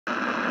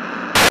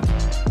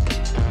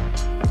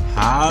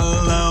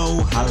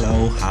Hello.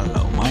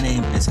 My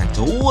name is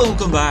Ector.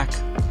 Welcome back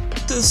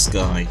to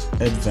Sky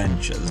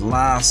Adventures.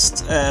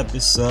 Last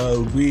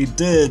episode we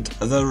did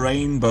the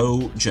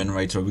rainbow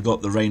generator. We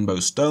got the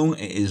rainbow stone.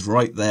 It is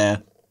right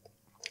there.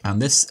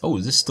 And this,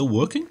 is this still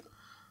working?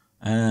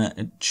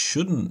 It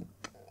shouldn't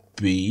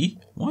be.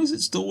 Why is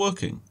it still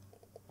working?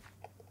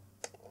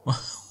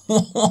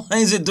 Why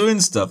is it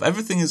doing stuff?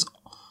 Everything is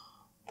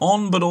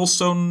on but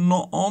also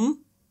not on?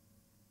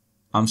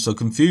 I'm so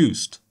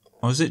confused.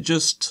 Or is it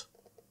just...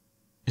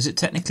 is it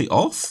technically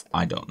off?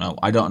 I don't know.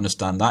 I don't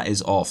understand. That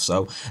is off.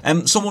 So,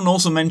 someone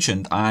also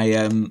mentioned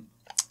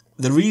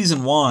the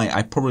reason why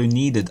I probably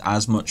needed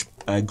as much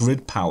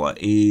grid power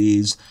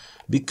is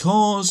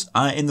because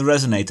in the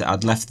resonator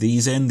I'd left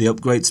these in, the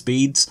upgrade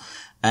speeds,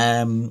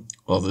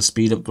 or the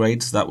speed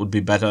upgrades. That would be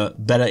better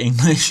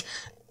English.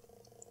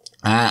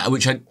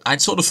 Which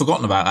I'd sort of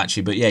forgotten about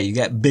actually, but yeah, you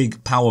get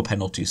big power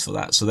penalties for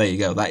that. So there you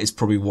go. That is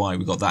probably why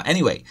we got that.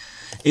 Anyway,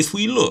 if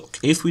we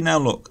now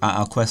look at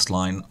our quest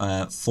line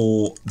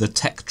for the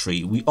tech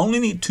tree, we only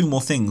need two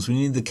more things. We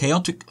need the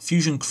chaotic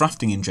fusion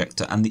crafting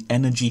injector and the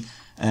ender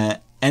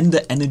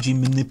energy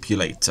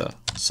manipulator.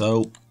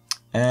 So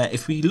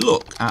if we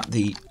look at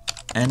the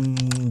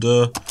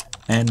ender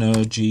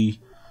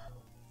energy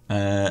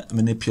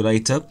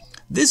manipulator,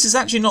 this is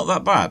actually not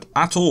that bad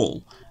at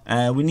all.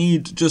 We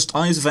need just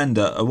Eyes of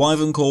Ender, a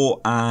Wyvern core,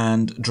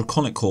 and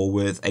Draconic core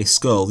with a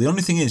skull. The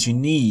only thing is you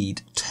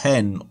need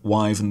 10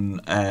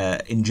 Wyvern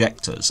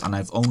injectors, and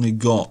I've only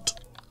got,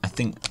 I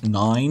think,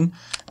 9.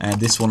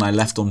 This one I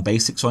left on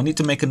basic, so I need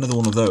to make another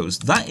one of those.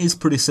 That is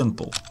pretty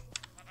simple.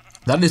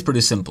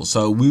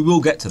 So we will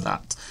get to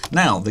that.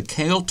 Now, the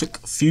chaotic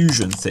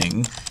fusion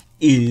thing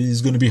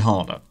is going to be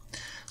harder.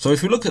 So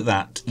if you look at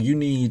that, you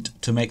need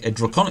to make a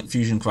Draconic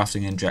Fusion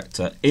Crafting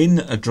Injector in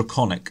a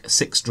Draconic,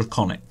 6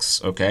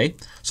 Draconics, okay?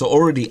 So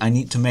already I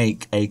need to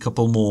make a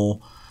couple more,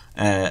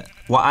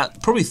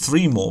 probably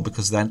 3 more,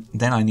 because then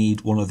I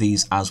need one of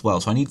these as well.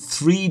 So I need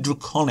 3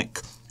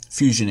 Draconic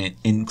Fusion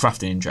in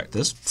Crafting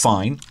Injectors.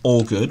 Fine,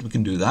 all good, we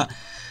can do that.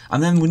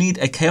 And then we need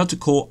a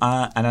Chaotic Core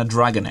and a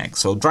Dragon Egg.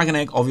 So Dragon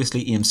Egg,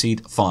 obviously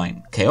EMC'd,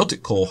 fine.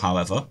 Chaotic Core,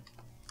 however,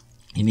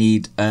 you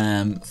need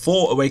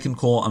 4 Awakened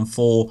Core and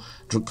 4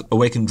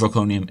 Awakened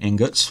Draconium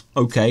Ingots.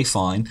 Okay,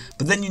 fine.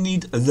 But then you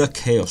need the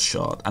Chaos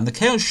Shard. And the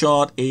Chaos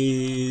Shard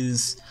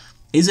is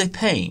a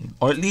pain.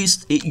 Or at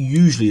least it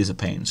usually is a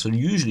pain. So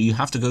usually you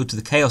have to go to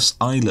the Chaos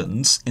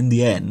Islands in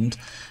the end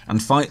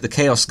and fight the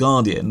Chaos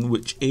Guardian,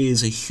 which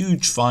is a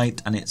huge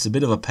fight and it's a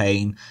bit of a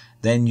pain.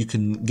 Then you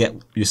can get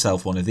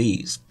yourself one of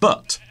these.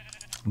 But,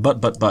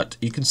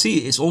 you can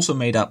see it's also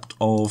made up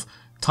of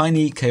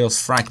tiny Chaos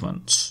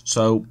Fragments.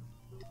 So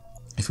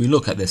if we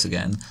look at this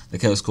again, the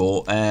Chaos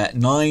Core,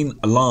 9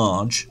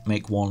 large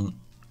make one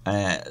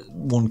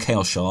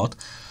Chaos Shard,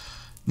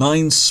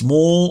 9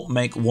 small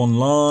make 1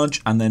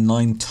 large, and then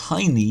 9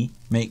 tiny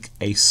make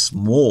a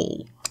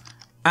small.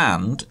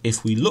 And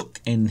if we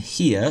look in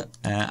here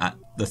at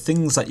the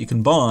things that you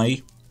can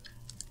buy,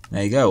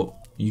 there you go.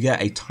 You get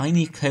a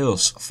tiny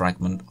Chaos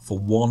Fragment for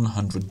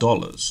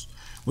 $100,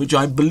 which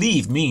I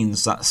believe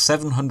means that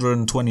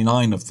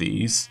 729 of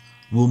these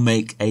will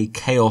make a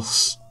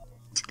Chaos,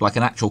 like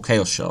an actual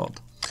Chaos Shard,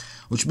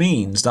 which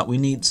means that we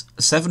need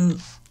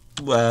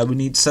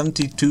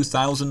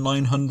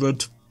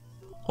 72,900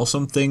 or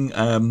something.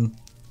 Hang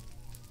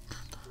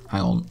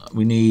on,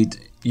 we need,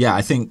 yeah,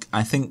 I think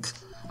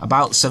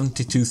about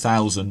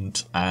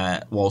 72,000,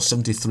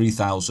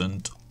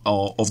 73,000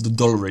 of the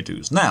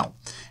Dollar-Reduce. Now,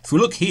 if we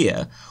look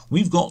here,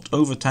 we've got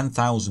over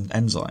 10,000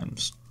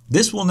 enzymes.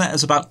 This will net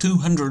us about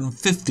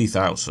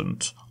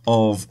 250,000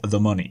 of the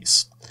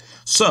monies.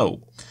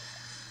 So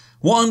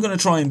what I'm going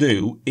to try and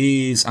do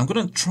is I'm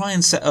going to try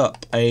and set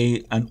up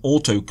an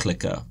auto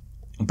clicker,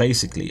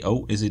 basically.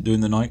 Oh, is it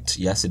doing the night?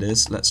 Yes, it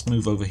is. Let's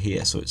move over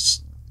here. So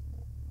it's,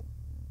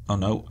 oh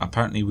no,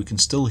 apparently we can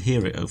still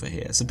hear it over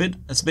here. It's a bit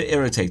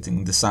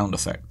irritating, the sound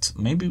effect.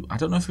 Maybe, I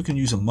don't know if we can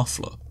use a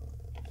muffler.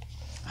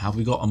 Have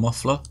we got a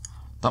muffler?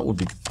 That would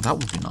be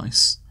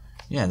nice.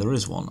 Yeah, there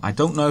is one. I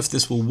don't know if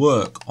this will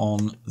work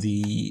on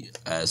the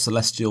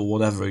celestial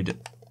whatever it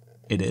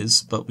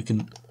is, but we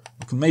can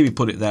maybe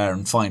put it there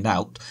and find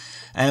out.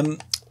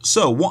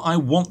 So what I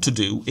want to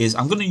do is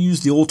I'm going to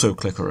use the auto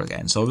clicker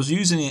again. So I was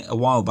using it a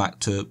while back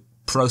to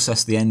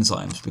process the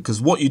enzymes, because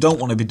what you don't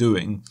want to be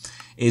doing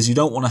is you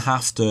don't want to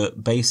have to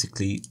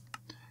basically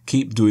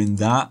keep doing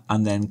that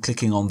and then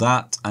clicking on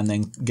that and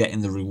then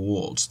getting the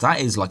rewards. That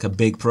is like a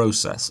big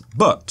process.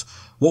 But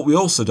what we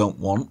also don't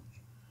want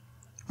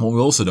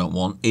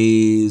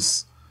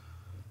is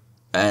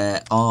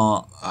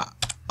our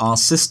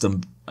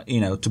system,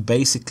 to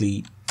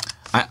basically,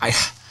 I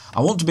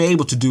want to be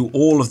able to do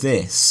all of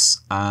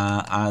this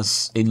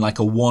as in like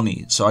a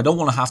one-e. So I don't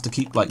want to have to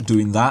keep like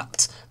doing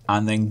that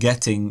and then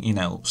getting,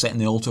 setting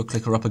the auto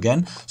clicker up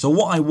again. So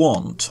what I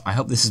want, I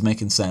hope this is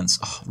making sense.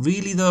 Oh,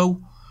 really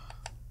though?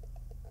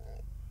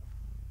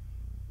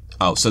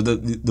 Oh, so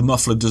the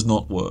muffler does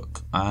not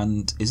work.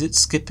 And is it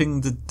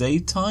skipping the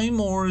daytime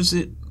or is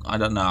it, I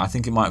don't know, I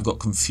think it might have got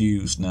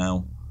confused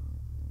now.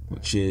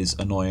 which is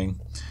annoying.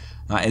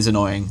 That is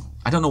annoying.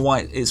 I don't know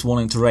why it's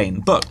wanting to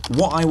rain, but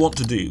what I want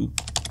to do,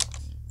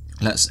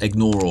 let's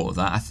ignore all of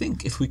that. I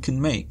think if we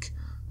can make,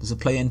 there's a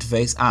player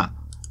interface.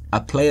 A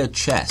player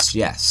chest,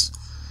 yes.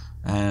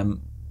 A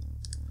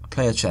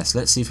player chest.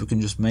 Let's see if we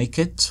can just make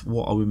it.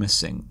 What are we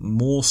missing?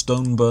 More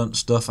stone burnt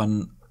stuff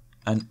and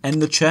an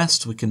ender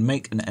chest. We can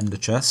make an ender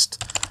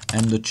chest.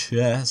 Ender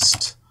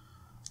chest.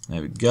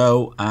 There we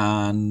go.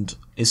 And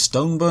is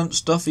stone burnt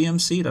stuff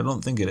EMC'd? I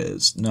don't think it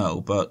is. No,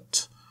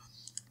 but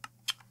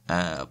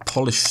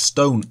polished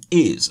stone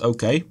is.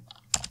 Okay.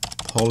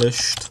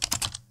 Polished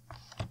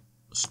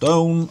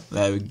stone.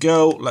 There we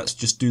go. Let's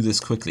just do this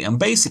quickly. And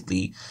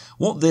basically,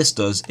 what this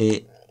does,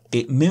 it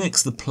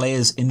mimics the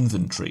player's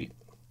inventory.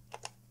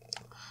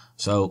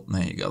 So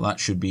there you go. That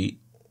should be.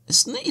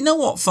 You know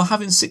what? For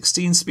having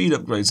 16 speed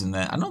upgrades in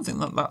there, I don't think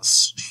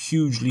that's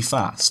hugely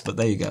fast. But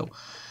there you go.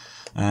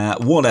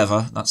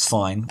 Whatever. That's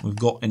fine. We've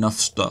got enough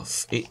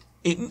stuff.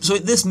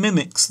 This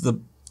mimics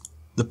the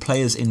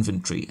player's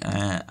inventory,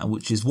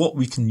 which is what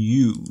we can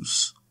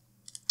use.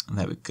 And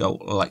there we go,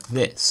 like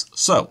this.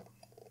 So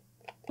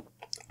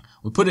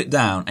we put it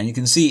down, and you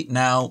can see it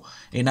now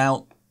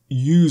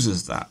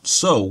uses that.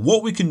 So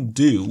what we can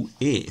do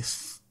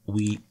if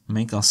we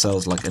make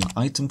ourselves like an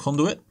item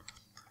conduit,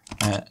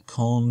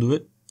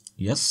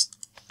 yes,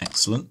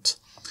 excellent.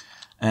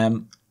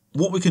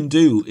 What we can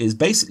do is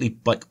basically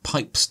like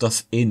pipe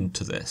stuff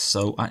into this.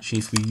 So actually,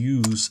 if we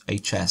use a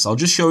chest, I'll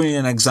just show you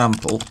an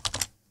example.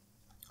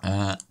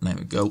 There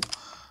we go,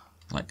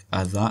 like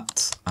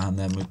that, and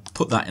then we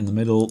put that in the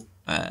middle.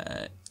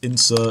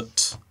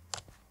 Insert.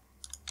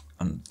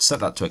 And set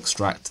that to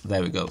extract.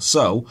 There we go.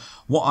 So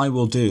what I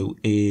will do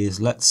is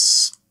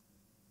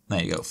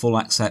there you go, full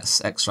access,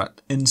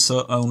 extract,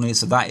 insert only.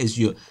 So that is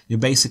your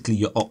basically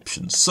your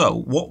options. So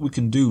what we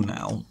can do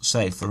now,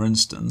 say for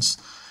instance,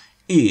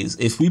 is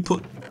if we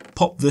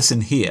pop this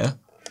in here,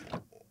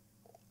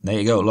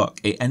 there you go, look,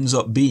 it ends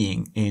up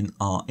being in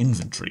our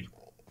inventory.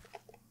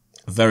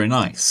 Very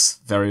nice,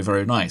 very,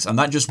 very nice. And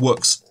that just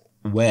works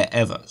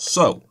wherever.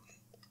 So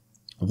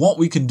what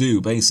we can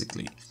do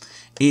basically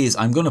is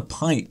I'm going to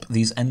pipe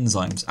these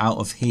enzymes out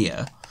of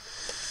here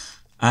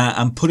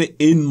and put it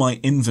in my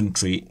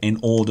inventory in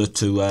order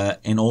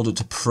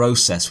to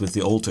process with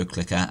the auto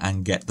clicker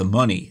and get the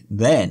money.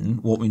 Then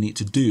what we need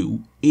to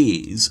do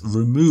is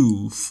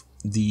remove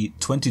the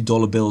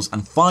 $20 bills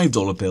and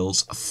 $5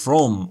 bills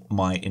from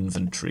my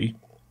inventory,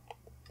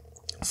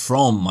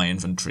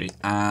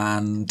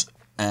 and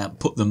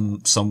put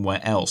them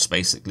somewhere else.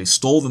 Basically,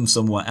 store them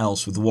somewhere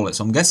else with the wallet.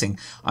 So I'm guessing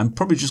I'm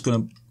probably just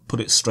going to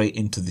put it straight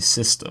into the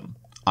system.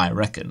 I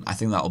reckon. I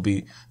think that'll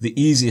be the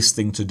easiest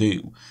thing to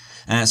do.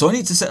 So I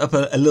need to set up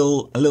a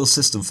little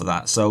system for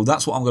that. So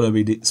that's what I'm going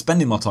to be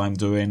spending my time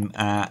doing,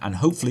 and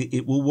hopefully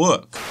it will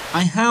work.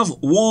 I have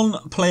one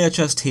player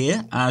chest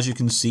here, as you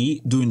can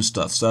see, doing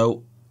stuff.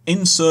 So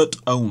insert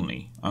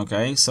only.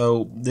 Okay,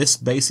 so this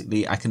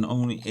basically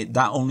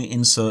that only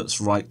inserts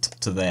right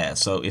to there.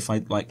 So if I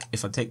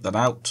take that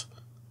out,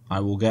 I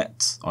will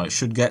get, or it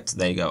should get.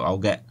 There you go.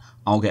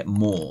 I'll get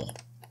more.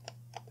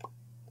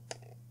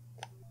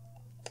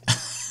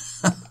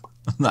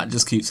 That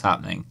just keeps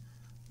happening.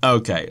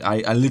 Okay,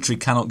 I literally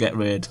cannot get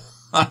rid.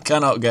 I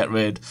cannot get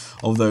rid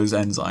of those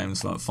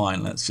enzymes. But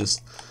fine, let's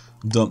just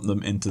dump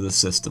them into the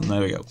system. There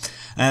we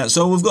go.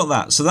 So we've got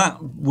that. So that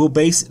will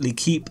basically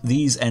keep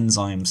these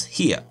enzymes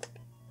here.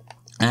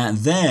 And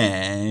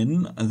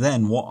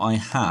then what I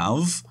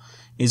have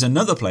is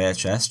another player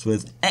chest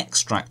with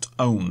extract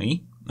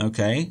only.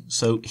 Okay,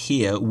 so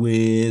here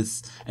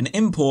with an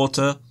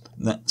importer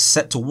that's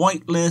set to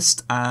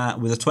whitelist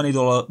with a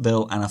 $20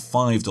 bill and a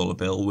 $5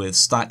 bill with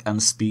stack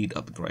and speed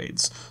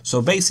upgrades.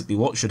 So basically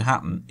what should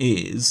happen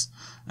is,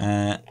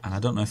 and I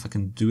don't know if I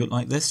can do it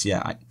like this.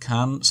 Yeah, I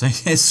can. So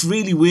it's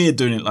really weird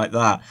doing it like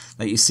that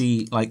you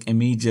see like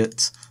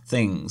immediate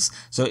things.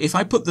 So if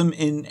I put them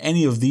in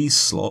any of these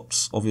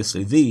slots,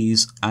 obviously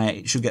these,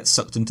 it should get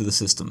sucked into the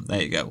system.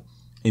 There you go,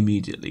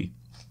 immediately.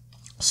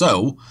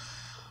 So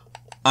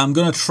I'm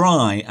going to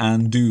try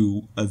and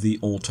do the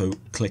auto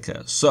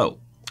clicker. So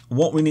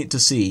what we need to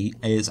see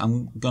is,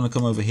 I'm going to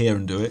come over here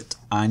and do it.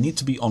 I need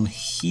to be on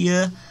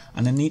here,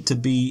 and I need to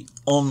be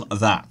on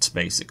that,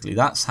 basically.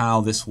 That's how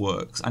this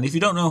works. And if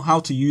you don't know how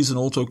to use an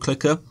auto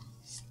clicker,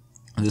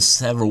 there's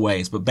several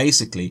ways, but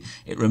basically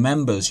it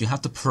remembers you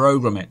have to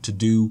program it to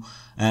do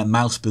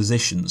mouse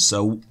positions.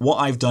 So what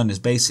I've done is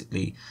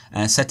basically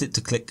set it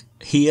to click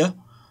here,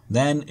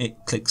 then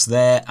it clicks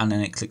there, and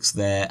then it clicks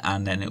there,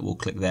 and then it will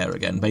click there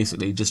again.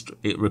 Basically, just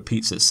it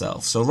repeats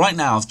itself. So right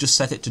now, I've just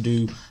set it to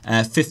do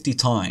 50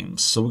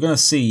 times. So we're going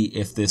to see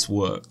if this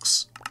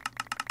works.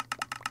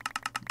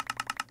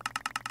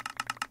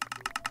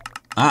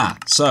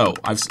 So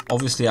I've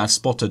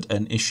spotted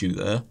an issue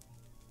there.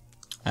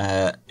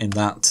 In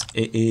that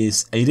it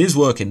is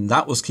working.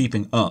 That was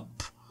keeping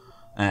up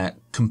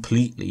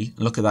completely.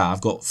 Look at that.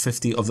 I've got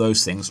 50 of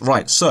those things.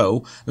 Right.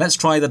 So let's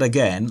try that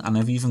again. And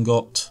I've even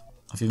got.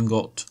 There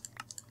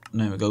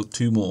we go.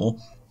 2 more.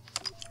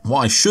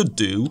 What I should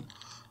do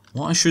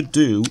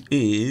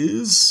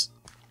is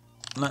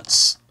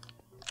let's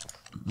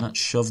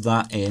shove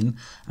that in.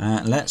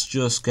 Let's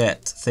just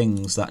get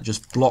things that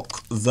just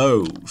block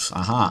those.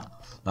 Aha,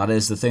 that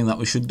is the thing that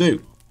we should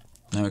do.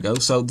 There we go.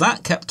 So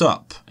that kept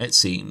up, it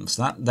seems.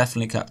 That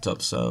definitely kept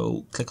up.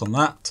 So click on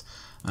that,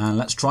 and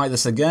let's try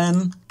this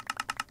again.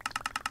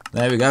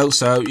 There we go.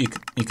 So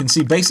you can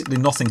see basically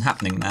nothing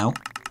happening now.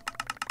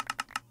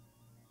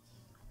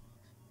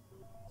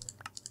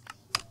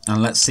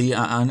 And let's see,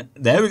 and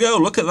there we go.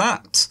 Look at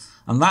that,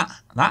 and that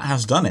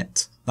has done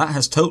it. That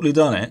has totally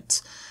done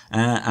it.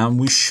 And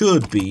we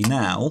should be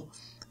now,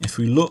 if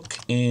we look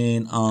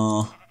in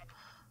our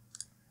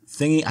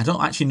thingy, I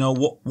don't actually know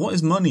what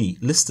is money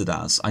listed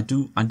as. I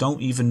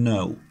don't even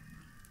know.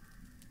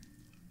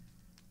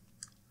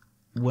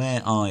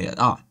 Where are you?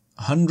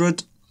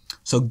 100.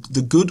 So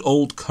the good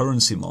old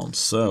currency mod.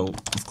 So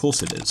of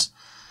course it is.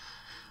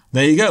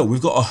 There you go. We've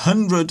got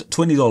 100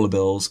 $20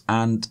 bills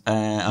and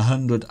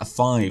 100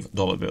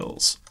 $5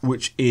 bills,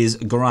 which is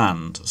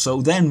grand.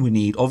 So then we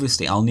need,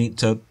 obviously, I'll need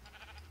to.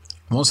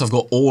 Once I've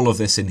got all of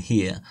this in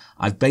here,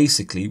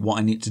 what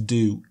I need to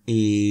do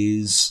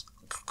is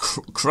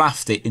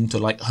craft it into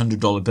like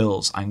 $100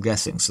 bills, I'm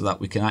guessing, so that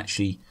we can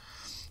actually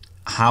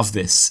have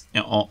this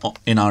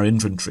in our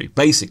inventory,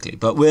 basically.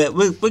 But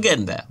we're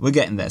getting there. We're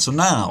getting there. So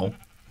now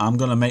I'm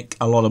going to make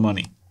a lot of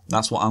money.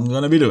 That's what I'm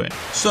going to be doing.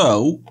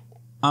 So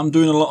I'm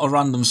doing a lot of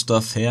random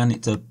stuff here. I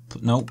need to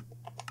put, no,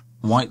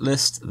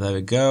 whitelist. There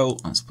we go.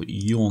 Let's put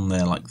you on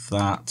there like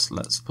that.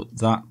 Let's put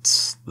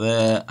that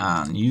there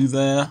and you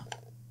there.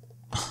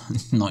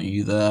 Not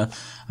you there.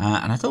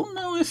 And I don't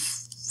know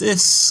if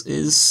this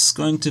is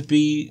going to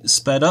be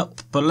sped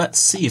up, but let's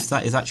see if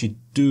that is actually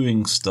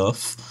doing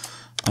stuff.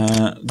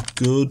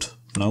 Good.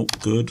 No,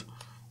 good.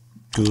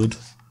 Good.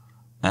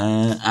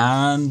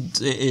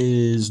 And it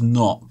is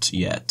not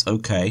yet.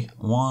 Okay.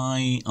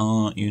 Why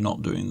are you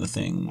not doing the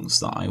things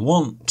that I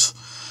want?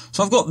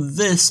 So I've got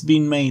this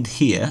being made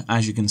here,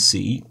 as you can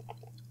see.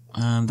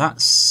 And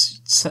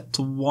that's set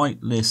to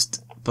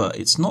whitelist, but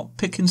it's not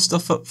picking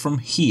stuff up from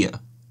here.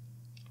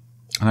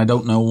 And I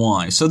don't know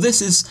why. So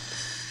this is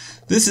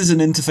an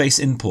interface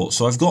import.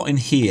 So I've got in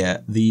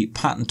here the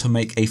pattern to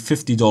make a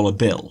 $50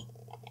 bill,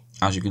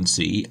 as you can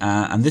see,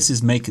 and this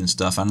is making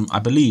stuff. And I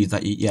believe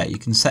that you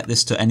can set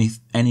this to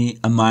any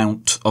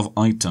amount of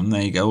item.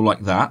 There you go,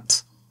 like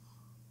that,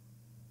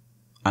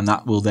 and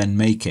that will then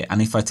make it.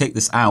 And if I take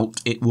this out,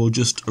 it will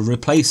just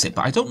replace it.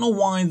 But I don't know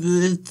why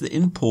the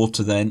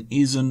importer then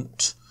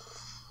isn't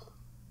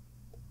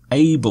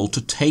able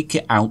to take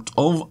it out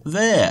of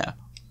there.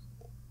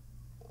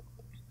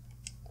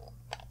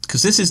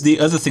 Because this is the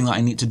other thing that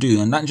I need to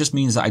do, and that just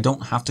means that I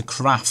don't have to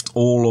craft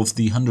all of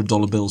the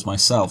 $100 bills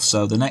myself.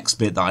 So the next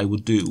bit that I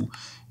would do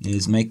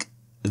is make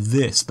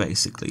this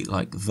basically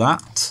like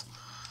that.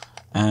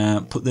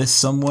 Put this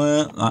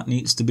somewhere that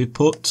needs to be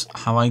put.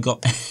 Have I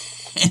got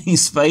any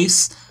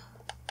space?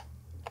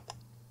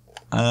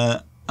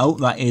 Oh,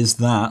 that is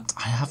that.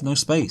 I have no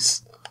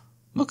space.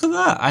 Look at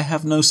that. I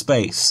have no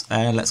space.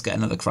 Let's get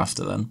another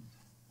crafter then.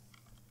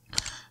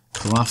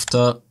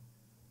 Crafter.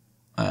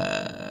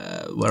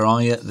 Where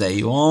are you? There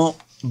you are.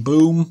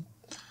 Boom.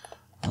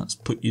 Let's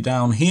put you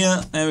down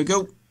here. There we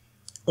go.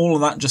 All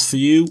of that just for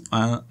you.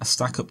 A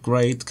stack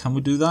upgrade. Can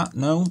we do that?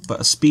 No. But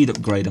a speed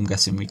upgrade, I'm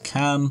guessing we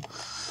can.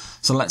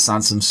 So let's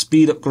add some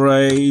speed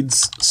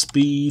upgrades.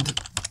 Speed.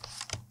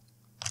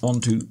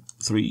 1, 2,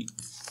 3,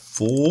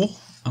 4.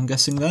 I'm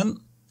guessing then.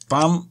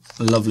 Bam.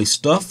 Lovely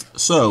stuff.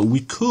 So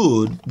we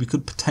could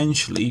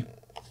potentially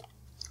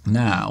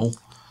now,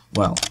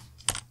 well,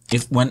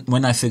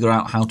 when I figure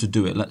out how to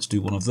do it, let's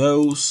do one of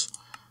those.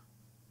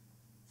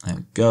 There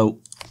we go.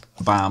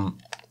 Bam.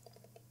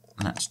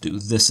 Let's do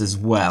this as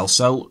well.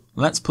 So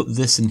let's put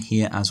this in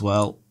here as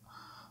well.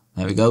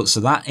 There we go. So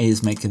that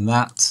is making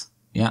that.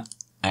 Yeah,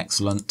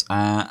 excellent.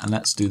 And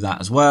let's do that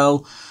as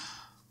well.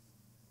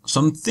 So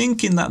I'm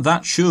thinking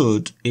that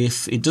should,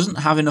 if it doesn't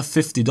have enough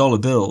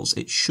 $50 bills,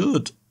 it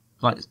should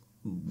like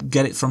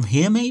get it from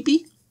here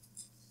maybe.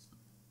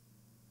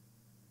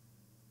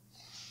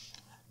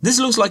 This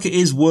looks like it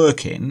is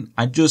working.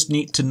 I just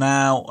need to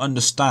now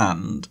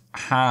understand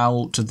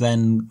how to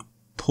then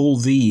pull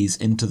these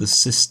into the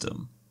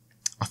system.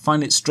 I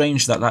find it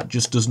strange that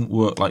just doesn't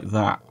work like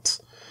that.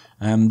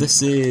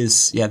 This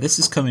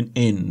is coming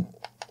in.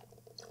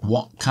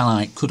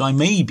 Could I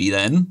maybe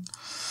then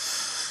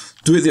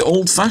do it the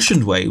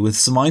old-fashioned way with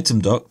some item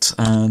duct.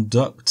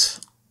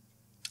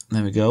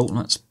 There we go.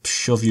 Let's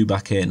shove you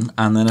back in.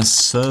 And then a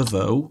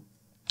servo.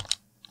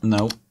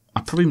 No, I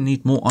probably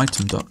need more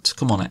item duct.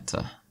 Come on,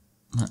 Ector.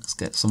 Let's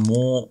get some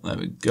more. There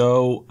we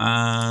go.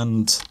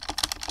 And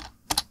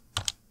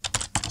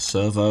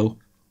servo.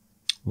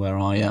 Where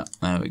are you?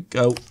 There we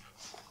go.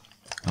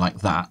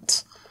 Like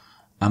that.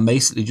 And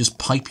basically just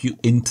pipe you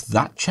into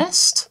that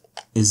chest.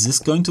 Is this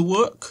going to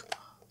work?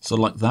 So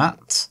like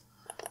that.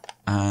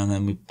 And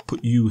then we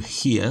put you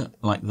here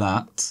like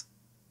that.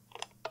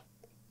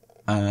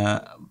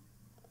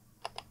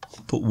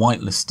 Put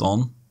whitelist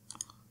on.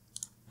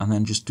 And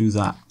then just do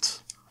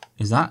that.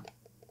 Is that?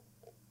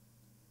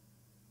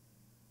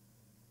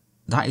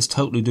 That is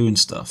totally doing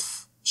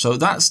stuff. So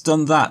that's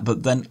done that,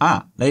 but then,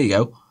 there you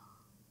go.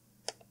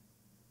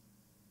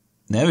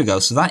 There we go.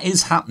 So that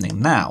is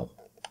happening now.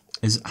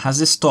 Has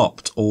this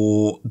stopped,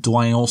 or do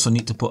I also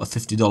need to put a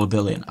 $50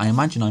 bill in? I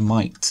imagine I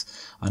might.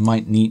 I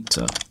might need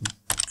to.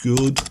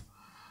 Good.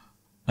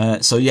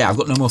 So yeah, I've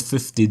got no more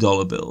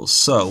 $50 bills.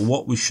 So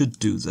what we should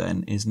do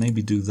then is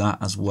maybe do that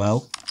as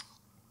well.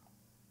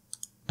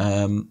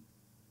 There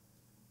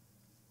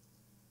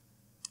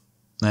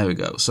we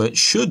go. So it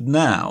should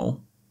now,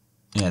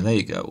 yeah, there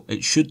you go.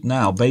 It should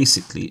now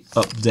basically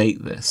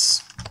update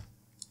this.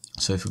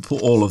 So if we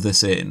put all of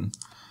this in,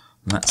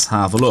 let's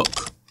have a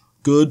look.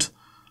 Good.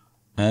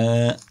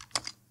 So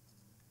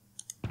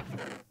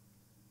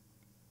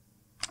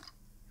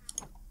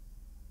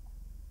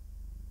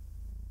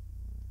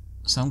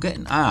I'm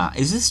getting,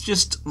 is this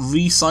just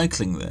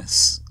recycling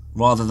this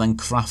rather than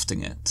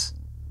crafting it?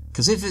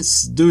 Because if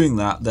it's doing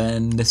that,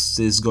 then this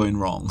is going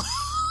wrong.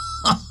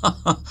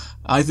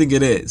 I think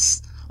it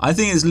is. I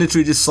think it's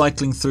literally just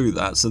cycling through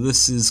that. So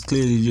this is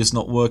clearly just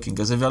not working.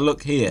 Because if I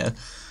look here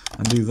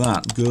and do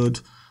that, good.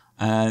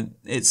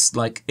 It's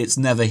like it's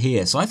never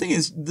here. So I think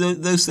it's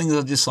those things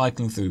are just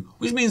cycling through,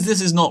 which means this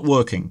is not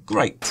working.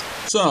 Great.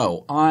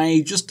 So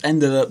I just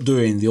ended up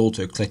doing the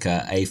auto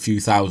clicker a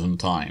few thousand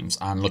times,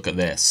 and look at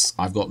this.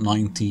 I've got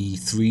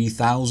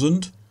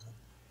 93,000,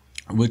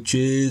 which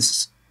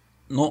is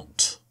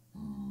not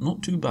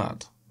too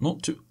bad.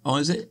 Not too. Oh,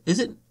 is it? Is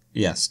it?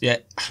 Yes. Yeah.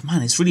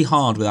 Man, it's really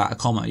hard without a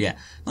comma. Yeah.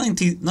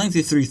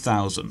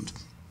 93,000,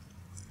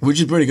 which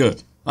is pretty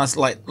good. That's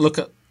like, look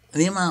at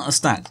the amount of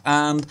stacked.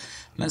 And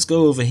let's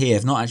go over here.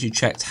 I've not actually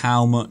checked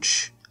how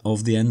much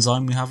of the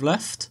enzyme we have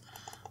left.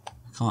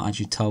 I can't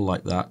actually tell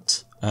like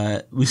that.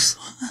 We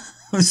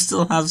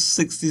still have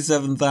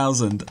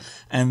 67,000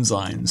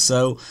 enzymes.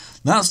 So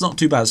that's not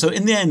too bad. So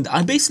in the end,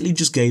 I basically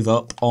just gave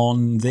up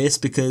on this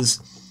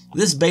because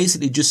this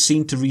basically just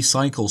seemed to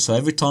recycle. So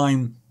every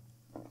time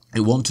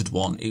it wanted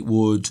one, it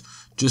would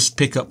just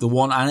pick up the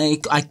one.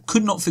 And I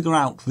could not figure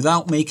out,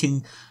 without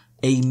making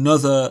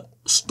another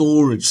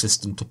storage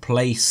system to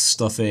place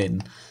stuff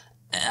in,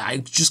 I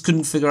just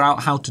couldn't figure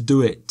out how to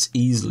do it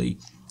easily.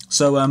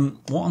 So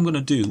what I'm going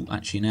to do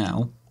actually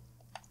now,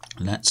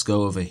 let's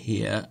go over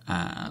here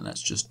and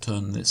let's just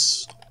turn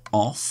this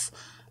off,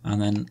 and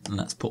then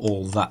let's put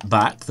all that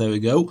back. There we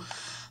go.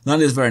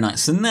 That is very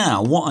nice. So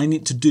now what I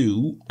need to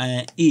do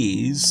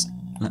is,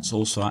 let's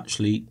also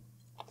actually,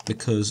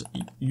 because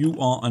you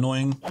are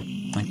annoying,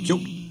 thank you.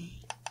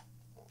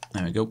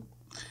 There we go.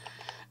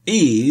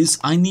 Is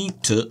I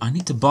need to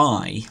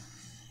buy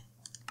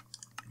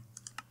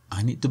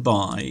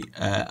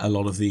a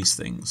lot of these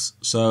things.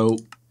 So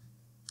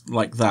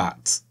like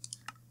that.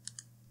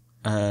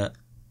 Am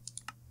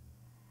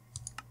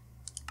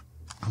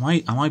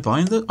I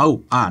buying the?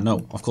 Oh,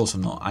 no, of course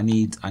I'm not. I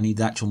need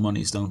the actual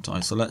monies, don't I?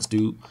 So let's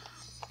do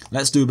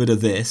a bit of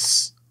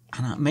this,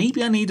 and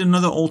maybe I need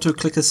another auto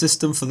clicker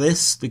system for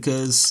this,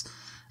 because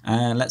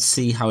let's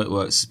see how it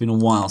works. It's been a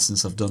while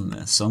since I've done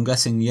this, so I'm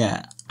guessing,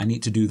 yeah, I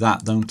need to do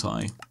that, don't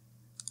I?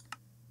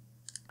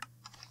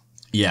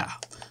 Yeah,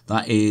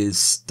 that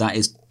is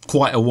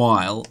quite a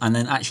while. And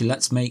then actually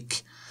let's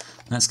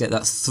get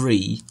that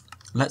 3.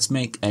 Let's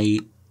make a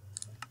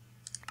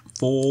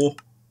 4,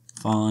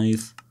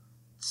 5,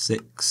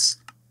 6,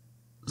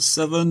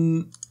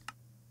 7,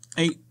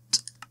 8,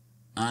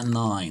 and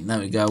 9. There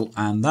we go.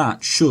 And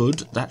that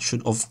should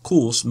of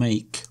course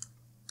make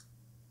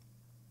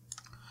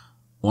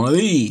one of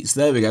these.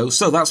 There we go.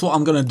 So that's what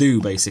I'm going to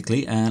do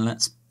basically. And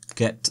let's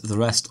get the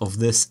rest of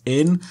this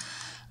in.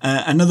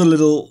 Another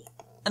little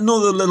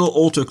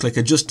auto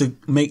clicker just to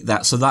make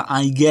that, so that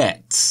I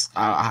get,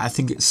 I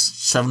think it's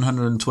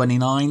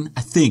 729.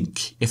 I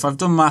think, if I've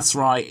done maths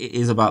right, it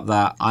is about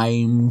that.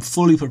 I'm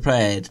fully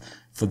prepared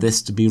for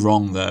this to be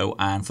wrong though,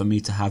 and for me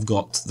to have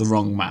got the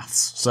wrong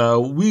maths. So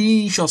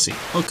we shall see.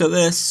 Look at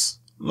this.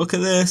 Look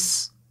at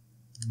this.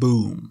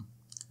 Boom.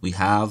 We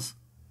have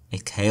a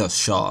chaos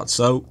shard.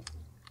 So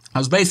I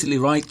was basically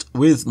right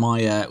with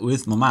my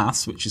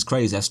maths, which is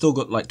crazy. I've still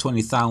got like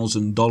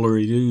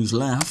 $20,000 dues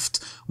left,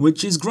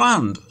 which is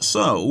grand.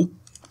 So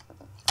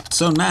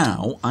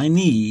now I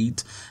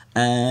need,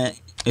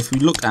 if we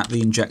look at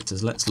the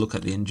injectors, let's look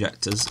at the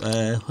injectors.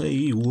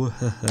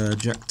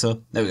 Injector.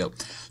 There we go.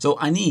 So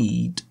I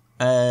need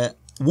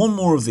one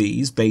more of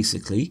these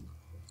basically.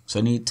 So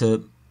I need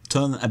to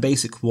turn a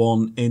basic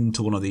one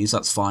into one of these.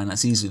 That's fine.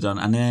 That's easily done.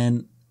 And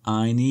then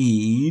I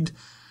need,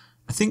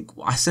 I think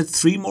I said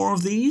 3 more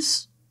of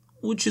these,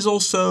 which is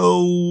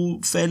also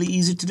fairly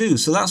easy to do.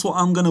 So that's what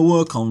I'm going to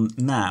work on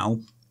now,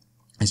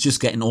 is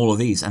just getting all of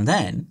these, and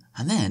then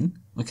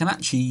we can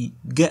actually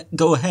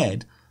go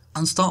ahead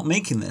and start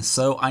making this.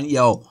 So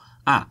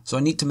so I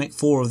need to make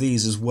 4 of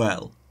these as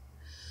well.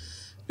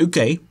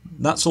 Okay,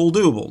 that's all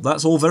doable.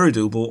 That's all very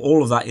doable.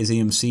 All of that is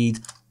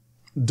EMC'd.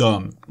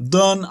 Done.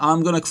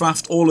 I'm going to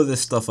craft all of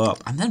this stuff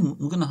up, and then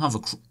we're going to have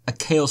a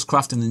chaos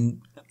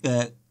crafting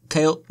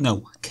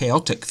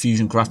chaotic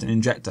fusion crafting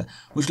injector,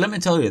 which, let me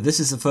tell you, this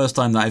is the first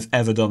time that I've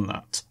ever done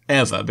that,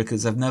 ever,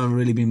 because I've never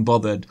really been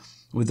bothered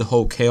with the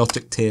whole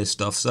chaotic tier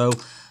stuff. So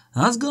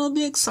That's gonna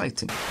be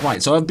exciting.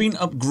 Right, so I've been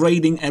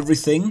upgrading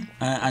everything.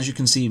 As you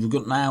can see, we've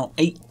got now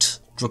 8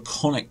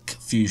 draconic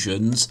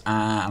fusions,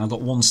 and I've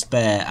got 1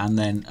 spare and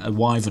then a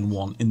wyvern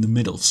one in the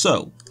middle.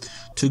 So,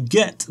 to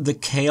get the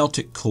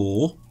chaotic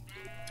core,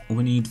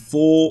 we need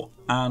 4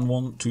 and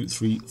 1, 2,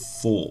 3,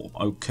 4.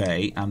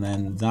 Okay, and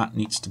then that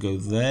needs to go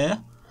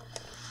there.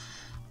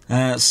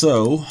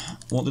 So,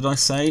 what did I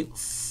say?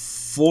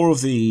 4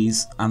 of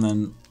these and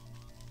then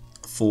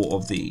 4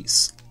 of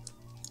these.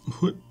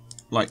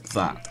 Like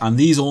that. And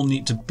these all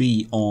need to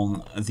be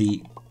on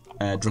the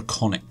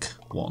draconic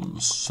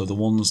ones. So the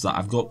ones that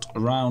I've got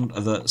around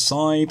the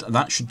side,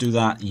 that should do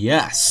that.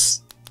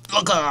 Yes!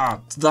 Look at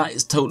that! That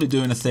is totally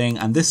doing a thing.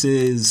 And this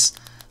is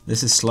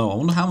slow. I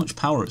wonder how much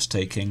power it's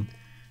taking.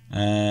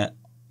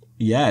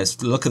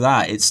 Yes, look at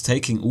that. It's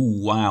taking,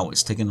 ooh, wow,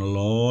 it's taking a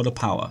lot of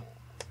power.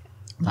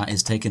 That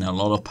is taking a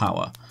lot of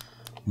power.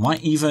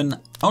 Might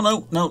even, oh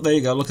no, there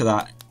you go, look at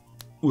that.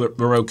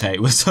 We're okay.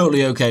 We're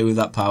totally okay with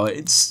that power.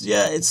 It's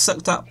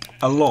sucked up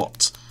a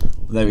lot.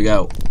 There we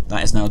go.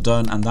 That is now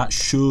done, and that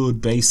should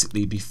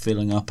basically be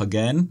filling up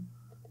again.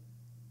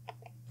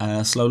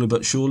 Slowly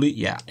but surely.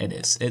 Yeah, it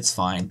is. It's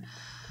fine.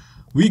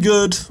 We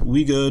good.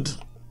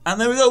 And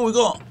there we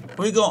go.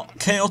 We got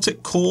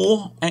chaotic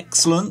core.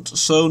 Excellent.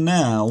 So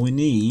now we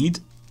need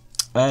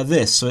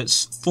this. So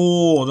it's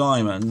 4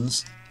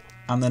 diamonds,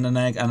 and then an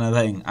egg and a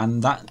thing,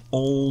 and that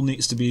all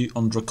needs to be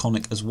on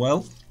draconic as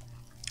well.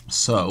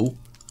 So.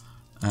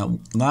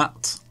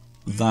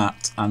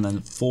 That, and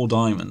then 4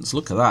 diamonds.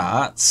 Look at that.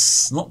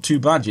 That's not too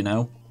bad, you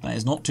know. That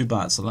is not too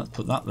bad. So let's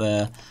put that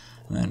there.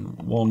 And then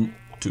 1,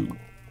 2,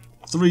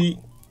 3,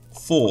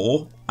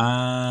 4.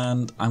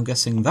 And I'm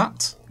guessing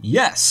that.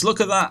 Yes,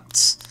 look at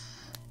that.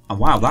 And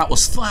wow, that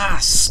was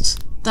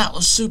fast. That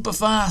was super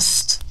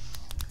fast.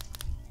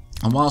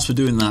 And whilst we're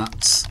doing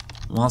that,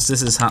 whilst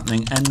this is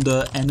happening,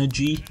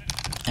 energy.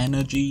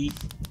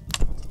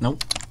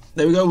 Nope.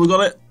 There we go. We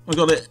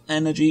got it.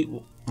 Energy.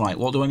 Right,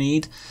 what do I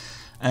need?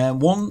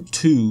 1,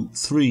 2,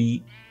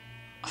 3.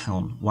 Hang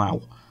on.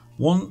 Wow.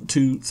 1,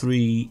 2,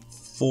 3,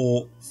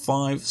 4,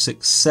 5,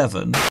 6,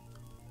 7.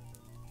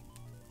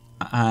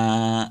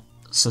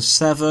 So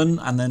 7,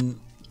 and then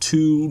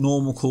 2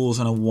 normal cores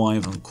and a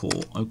wyvern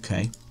core.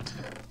 Okay.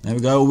 There we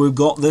go. We've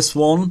got this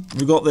one.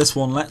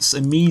 Let's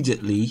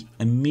immediately.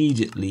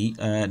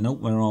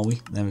 Nope. Where are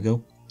we? There we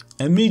go.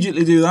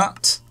 Immediately do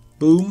that.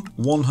 Boom.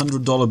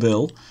 $100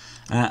 bill,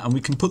 and we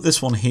can put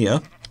this one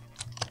here.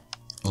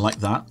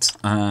 Like that,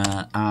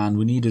 and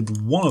we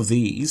needed 1 of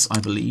these, I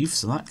believe,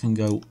 so that can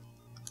go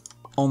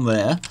on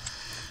there.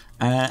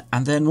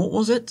 And then what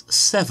was it?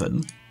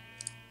 7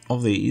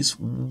 of these.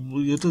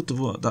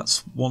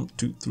 That's 1,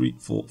 2, 3,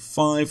 4,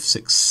 5,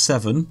 6,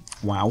 7.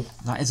 Wow,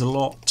 that is a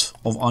lot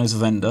of Eyes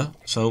of Ender.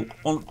 So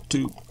 1,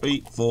 2,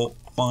 3, 4,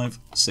 5,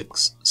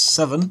 6,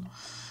 7,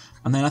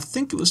 and then I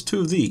think it was 2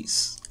 of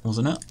these,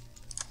 wasn't it?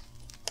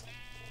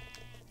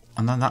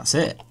 And then that's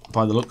it,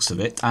 by the looks of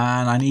it.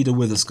 And I need a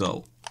Wither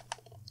Skull.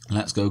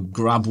 Let's go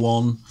grab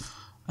one.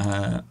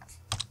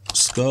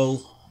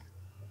 Skull.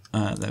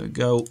 There we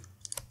go.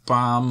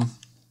 Bam.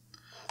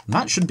 And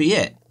that should be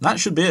it. That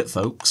should be it,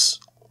 folks.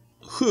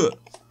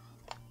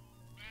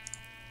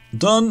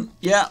 Done.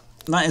 Yeah,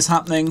 that is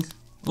happening.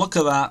 Look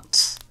at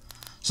that.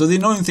 So the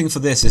annoying thing for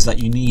this is that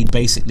you need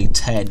basically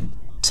 10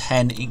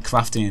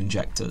 crafting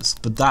injectors.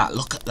 But that,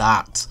 look at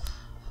that.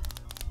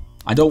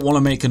 I don't want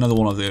to make another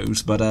one of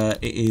those, but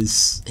it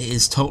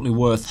is totally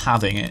worth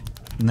having it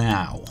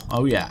now.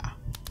 Oh yeah.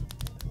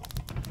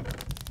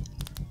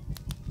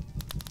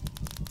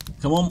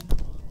 Come on.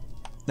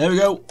 There we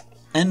go.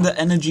 Ender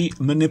Energy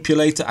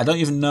Manipulator. I don't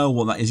even know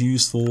what that is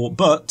used for,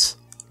 but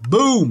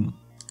boom!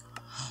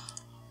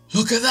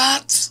 Look at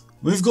that!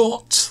 We've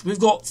got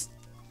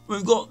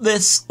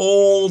this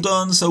all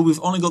done. So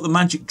we've only got the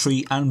magic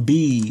tree and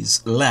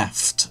bees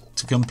left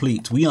to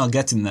complete. We are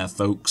getting there,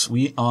 folks.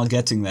 We are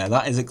getting there.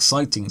 That is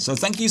exciting. So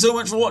thank you so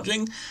much for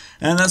watching,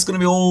 and that's going to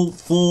be all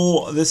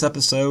for this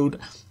episode.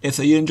 If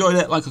you enjoyed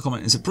it, like or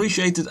comment is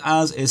appreciated,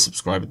 as is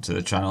subscribing to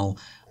the channel.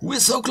 We're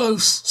so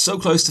close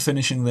to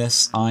finishing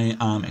this. I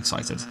am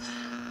excited.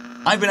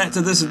 I've been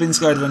Ector, this has been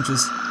Sky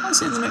Adventures. I'll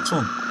see you in the next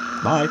one.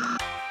 Bye.